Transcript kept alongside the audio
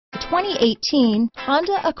2018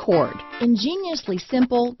 Honda Accord. Ingeniously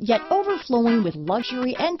simple, yet overflowing with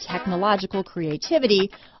luxury and technological creativity,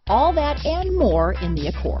 all that and more in the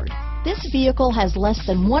Accord. This vehicle has less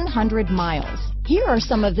than 100 miles. Here are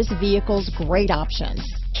some of this vehicle's great options: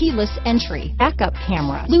 keyless entry, backup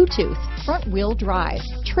camera, Bluetooth, front wheel drive,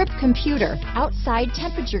 trip computer, outside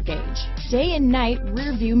temperature gauge, day and night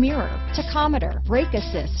rear view mirror, tachometer, brake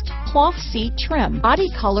assist, cloth seat trim, body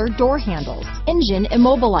color door handles, engine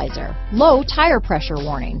immobilizer, low tire pressure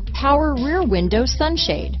warning, power rear window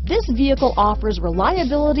sunshade. This vehicle offers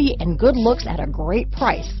reliability and good looks at a great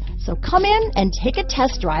price. So come in and take a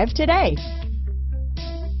test drive today.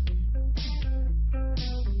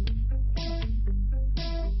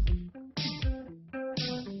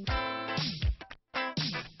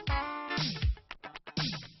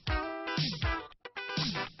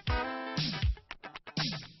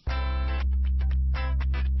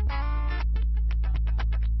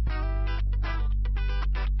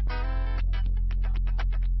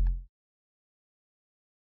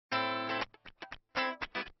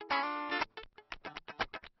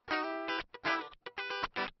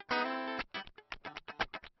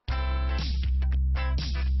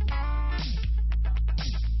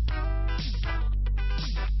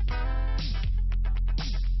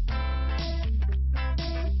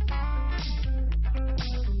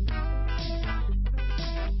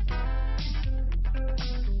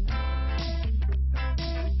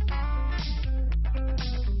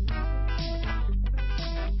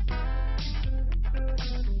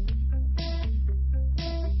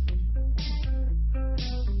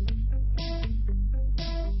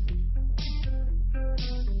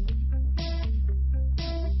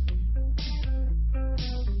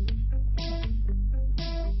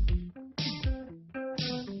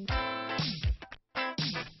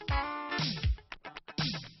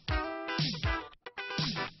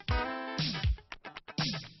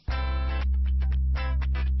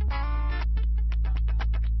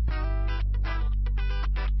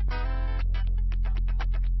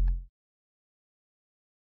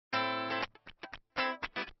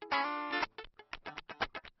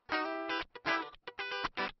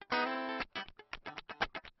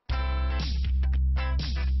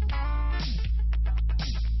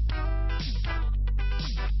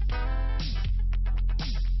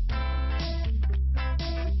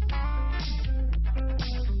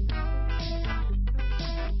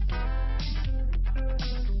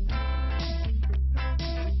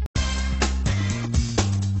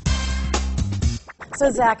 So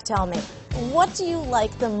Zach, tell me, what do you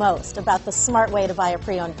like the most about the smart way to buy a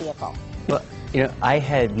pre-owned vehicle? Well, I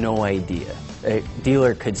had no idea a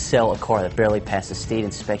dealer could sell a car that barely passed a state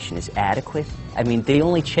inspection as adequate. I mean, they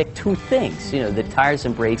only check two things. The tires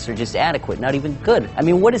and brakes are just adequate, not even good. I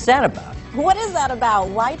mean, what is that about? What is that about?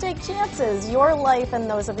 Why take chances? Your life and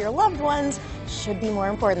those of your loved ones should be more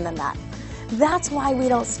important than that. That's why we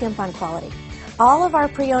don't skimp on quality. All of our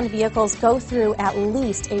pre-owned vehicles go through at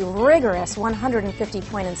least a rigorous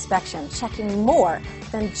 150-point inspection, checking more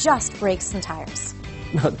than just brakes and tires.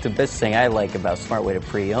 The best thing I like about Smart Way to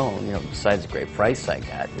Pre-Own, besides the great price I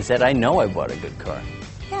got, is that I know I bought a good car.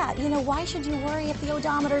 Yeah, why should you worry if the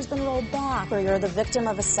odometer's been rolled back, or you're the victim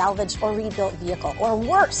of a salvaged or rebuilt vehicle, or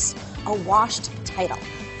worse, a washed title?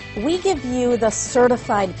 We give you the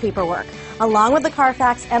certified paperwork, along with the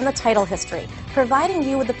Carfax and the title history, providing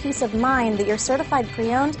you with the peace of mind that your certified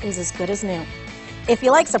pre-owned is as good as new. If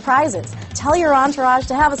you like surprises, tell your entourage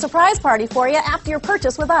to have a surprise party for you after your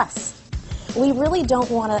purchase with us. We really don't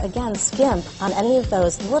want to, again, skimp on any of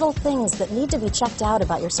those little things that need to be checked out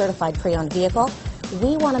about your certified pre-owned vehicle.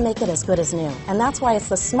 We want to make it as good as new, and that's why it's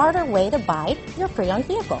the smarter way to buy your pre-owned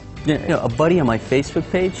vehicle. A buddy on my Facebook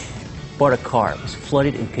page bought a car, was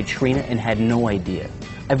flooded in Katrina, and had no idea.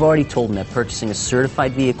 I've already told him that purchasing a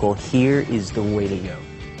certified vehicle here is the way to go.